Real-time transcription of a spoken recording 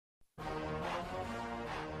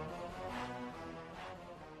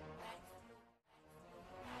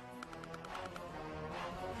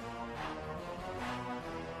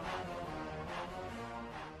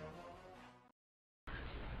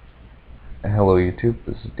Hello YouTube,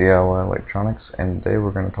 this is DIY Electronics, and today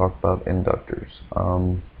we're going to talk about inductors.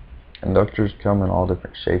 Inductors come in all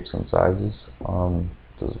different shapes and sizes.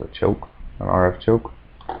 This is a choke, an RF choke.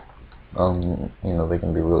 They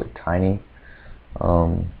can be really tiny,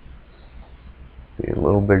 be a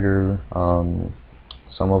little bigger.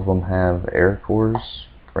 Some of them have air cores,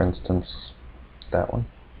 for instance, that one.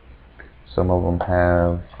 Some of them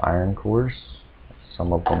have iron cores.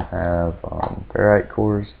 Some of them have ferrite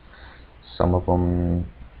cores. Some of them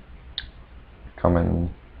come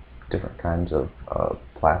in different kinds of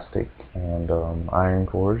plastic and iron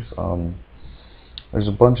cores. There's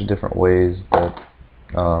a bunch of different ways that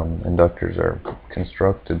inductors are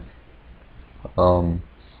constructed. An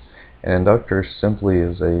inductor simply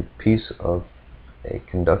is a piece of a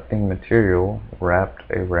conducting material wrapped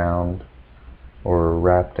around or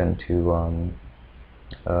wrapped into a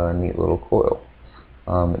neat little coil.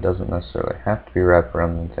 It doesn't necessarily have to be wrapped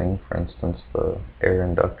around anything. For instance, the air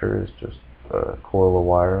inductor is just a coil of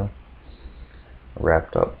wire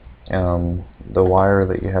wrapped up. The wire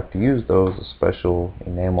that you have to use, though, is a special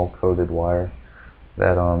enamel coated wire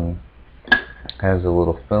that has a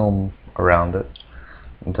little film around it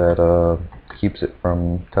that keeps it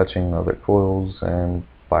from touching other coils and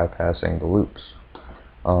bypassing the loops.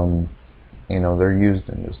 They're used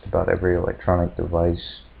in just about every electronic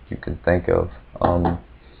device you can think of.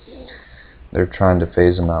 They're trying to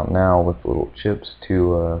phase them out now with little chips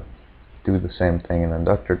to do the same thing an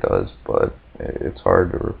inductor does, but it's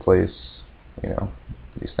hard to replace.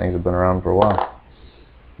 These things have been around for a while.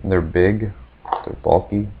 They're big, they're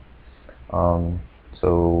bulky,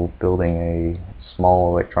 so building a small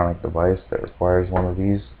electronic device that requires one of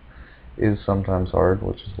these is sometimes hard,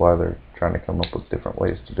 which is why they're trying to come up with different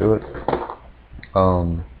ways to do it.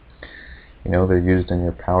 They're used in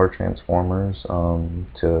your power transformers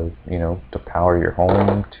to power your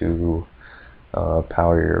home, to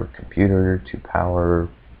power your computer, to power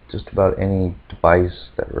just about any device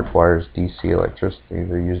that requires DC electricity.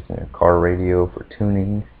 They're used in your car radio for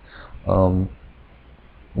tuning.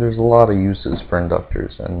 There's a lot of uses for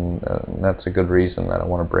inductors, and that's a good reason that I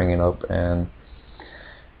want to bring it up and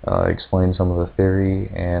explain some of the theory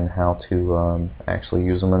and how to actually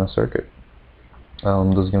use them in a circuit.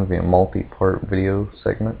 This is going to be a multi-part video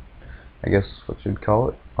segment, I guess is what you'd call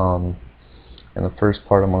it. And the first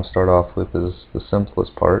part I'm going to start off with is the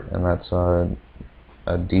simplest part, and that's a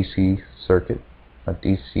DC circuit, a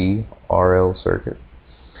DC RL circuit.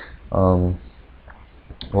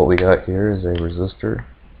 What we got here is a resistor.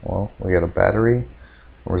 Well, we got a battery,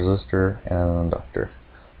 a resistor, and an inductor.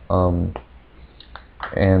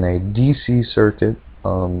 And a DC circuit,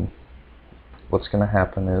 what's going to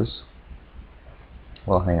happen is,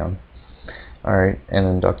 well, hang on. Alright, an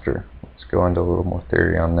inductor. Let's go into a little more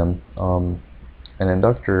theory on them. An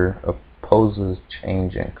inductor opposes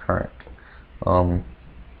change in current.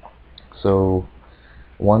 So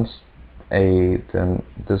once then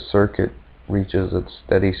this circuit reaches its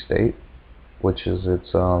steady state, which is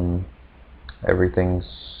its the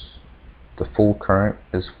full current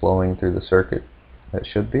is flowing through the circuit. That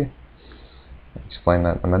should be. I'll explain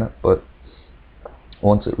that in a minute. But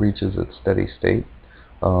once it reaches its steady state,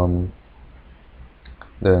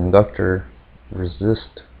 the inductor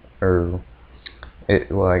resists the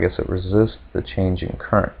change in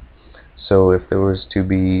current. So if there was to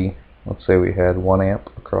be, let's say we had 1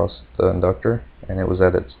 amp across the inductor and it was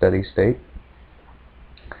at its steady state,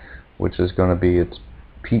 which is going to be its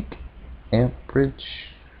peak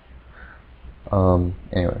amperage.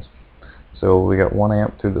 Anyways, so we got 1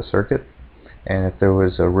 amp through the circuit, and if there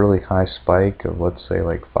was a really high spike of, let's say,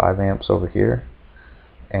 like 5 amps over here,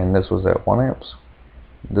 and this was at 1 amps,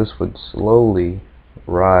 this would slowly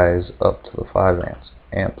rise up to the 5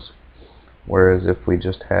 amps. Whereas if we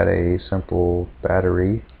just had a simple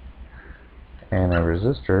battery and a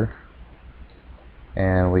resistor,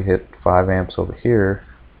 and we hit 5 amps over here,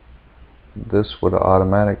 this would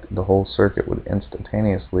the whole circuit would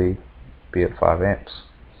instantaneously be at 5 amps.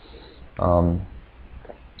 So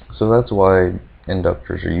that's why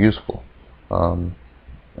inductors are useful. And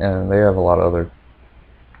they have a lot of other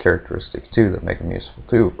characteristics too that make them useful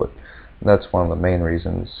too, but that's one of the main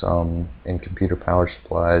reasons in computer power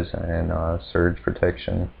supplies and surge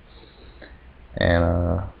protection and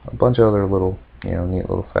a bunch of other little neat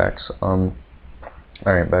little facts.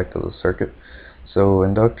 Alright, back to the circuit. So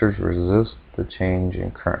inductors resist the change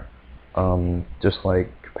in current, just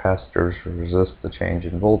like capacitors resist the change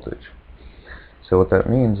in voltage. So what that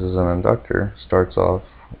means is an inductor starts off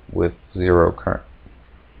with 0 current,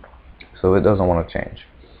 so it doesn't want to change.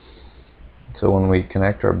 So when we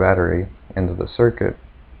connect our battery into the circuit,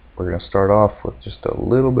 we're going to start off with just a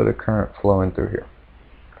little bit of current flowing through here.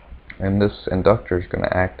 And this inductor is going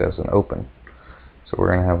to act as an open. So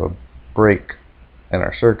we're going to have a break in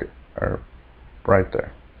our circuit, or right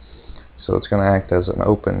there. So it's going to act as an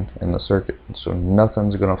open in the circuit. So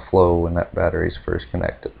nothing's going to flow when that battery is first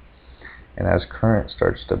connected. And as current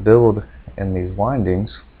starts to build in these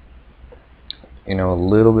windings, a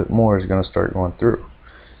little bit more is going to start going through.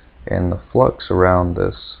 And the flux around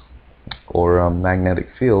this, or magnetic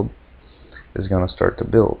field, is going to start to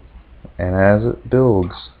build. And as it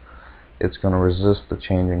builds, it's going to resist the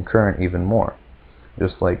change in current even more.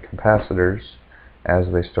 Just like capacitors, as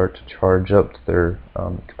they start to charge up to their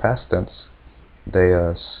capacitance, they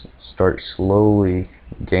start slowly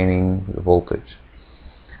gaining the voltage.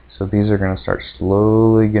 So these are going to start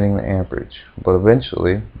slowly getting the amperage, but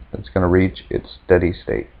eventually it's going to reach its steady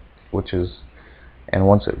state, and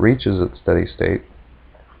once it reaches its steady state,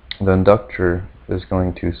 the inductor is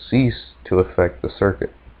going to cease to affect the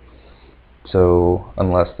circuit. So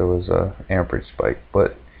unless there was a amperage spike,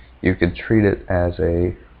 but you could treat it as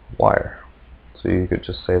a wire. So you could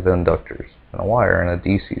just say the inductor is a wire in a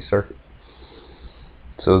DC circuit.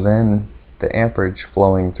 So then the amperage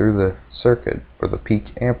flowing through the circuit, or the peak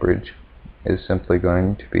amperage, is simply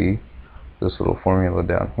going to be this little formula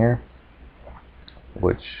down here,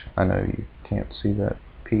 which I know you can't see that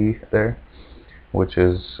P there, which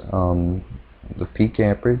is the peak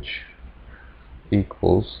amperage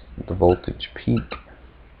equals the voltage peak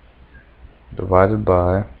divided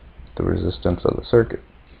by the resistance of the circuit.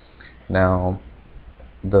 Now,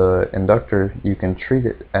 the inductor, you can treat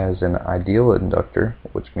it as an ideal inductor,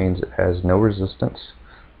 which means it has no resistance,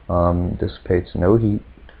 dissipates no heat,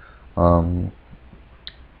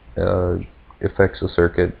 affects the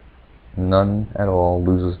circuit none at all,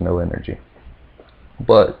 loses no energy.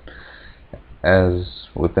 But as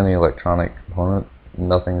with any electronic component,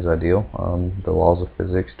 nothing is ideal. The laws of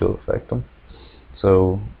physics do affect them.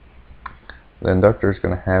 So the inductor is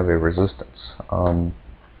going to have a resistance.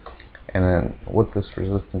 And then what this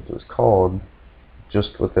resistance is called,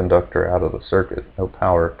 just with the inductor out of the circuit, no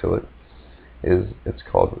power to it, it's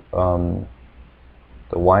called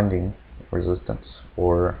the winding resistance,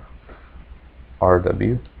 or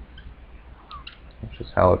RW, which is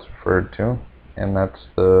how it's referred to, and that's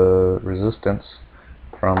the resistance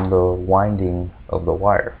from the winding of the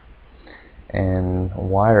wire. And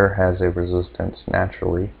wire has a resistance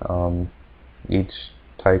naturally. Each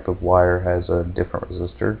type of wire has a different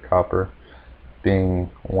resistor, copper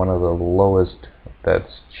being one of the lowest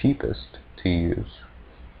that's cheapest to use.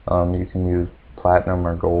 You can use platinum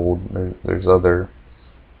or gold. There's other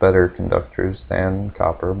better conductors than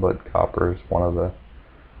copper, but copper is one of the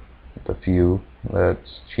few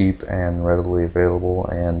that's cheap and readily available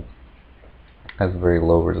and has very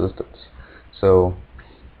low resistance. So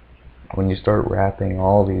when you start wrapping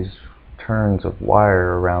all these turns of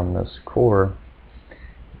wire around this core,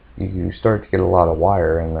 you start to get a lot of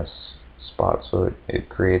wire in this spot, so it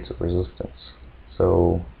creates a resistance.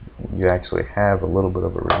 So you actually have a little bit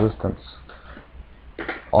of a resistance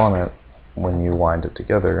on it when you wind it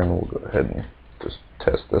together, and we'll go ahead and just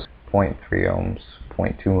test this. 0.3 ohms,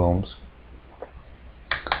 0.2 ohms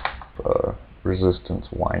resistance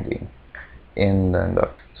winding in the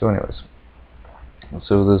inductor. So anyways,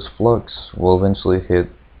 so this flux will eventually hit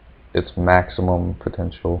its maximum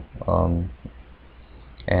potential,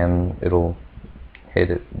 and it'll hit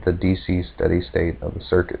the DC steady state of the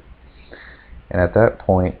circuit. And at that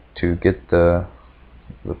point, to get the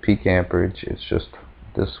peak amperage,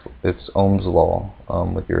 it's Ohm's law,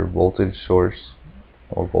 with your voltage source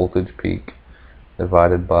or voltage peak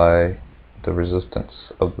divided by the resistance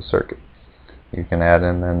of the circuit. You can add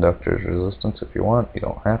in the inductor's resistance if you want. You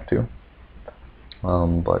don't have to,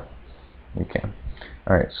 but you can.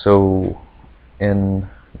 Alright, so in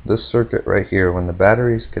this circuit right here, when the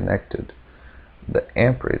battery is connected, the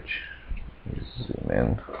amperage, let me zoom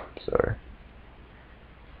in, sorry.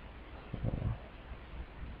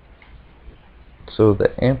 So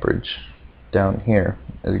the amperage down here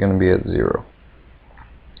is going to be at 0.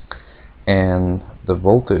 And the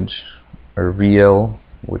voltage, or VL,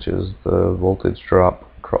 which is the voltage drop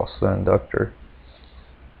across the inductor,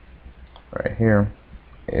 right here,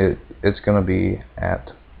 it's going to be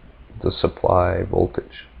at the supply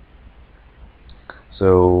voltage.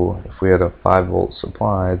 So if we had a 5 volt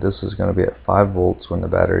supply, this is going to be at 5 volts when the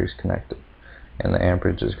battery is connected, and the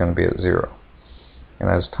amperage is going to be at 0. And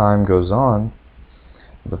as time goes on,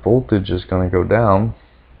 the voltage is going to go down,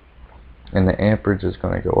 and the amperage is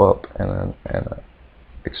going to go up in an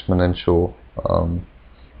exponential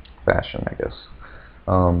fashion, I guess.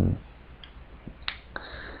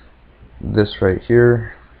 This right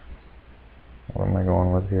here what am I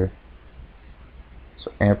going with here?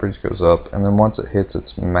 So amperage goes up, and then once it hits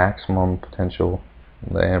its maximum potential,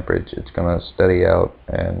 the amperage, it's going to steady out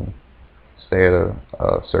and stay at a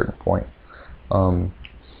certain point.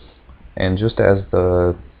 And just as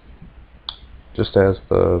the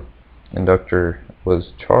inductor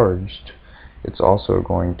was charged, it's also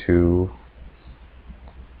going to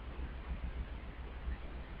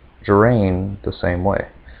drain the same way,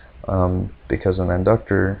 because an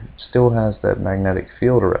inductor still has that magnetic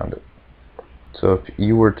field around it. So if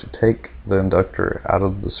you were to take the inductor out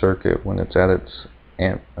of the circuit when it's at its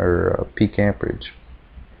peak amperage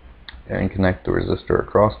and connect the resistor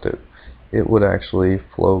across it, it would actually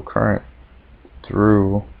flow current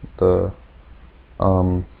through the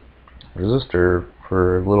resistor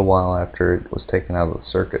for a little while after it was taken out of the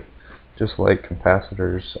circuit, just like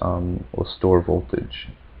capacitors will store voltage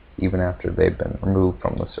even after they've been removed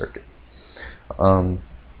from the circuit.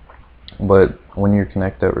 But when you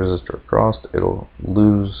connect that resistor across, it'll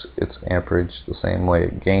lose its amperage the same way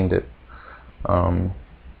it gained it, in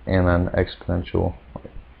an exponential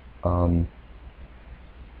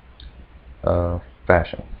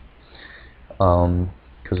fashion,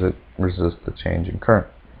 because it resists the change in current.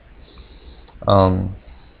 And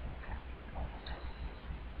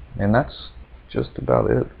that's just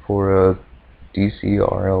about it for a DC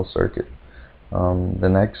RL circuit. The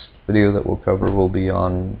next video that we'll cover will be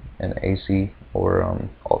on an AC or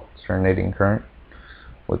alternating current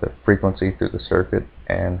with a frequency through the circuit,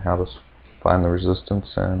 and how to find the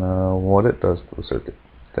resistance and what it does to the circuit.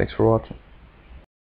 Thanks for watching.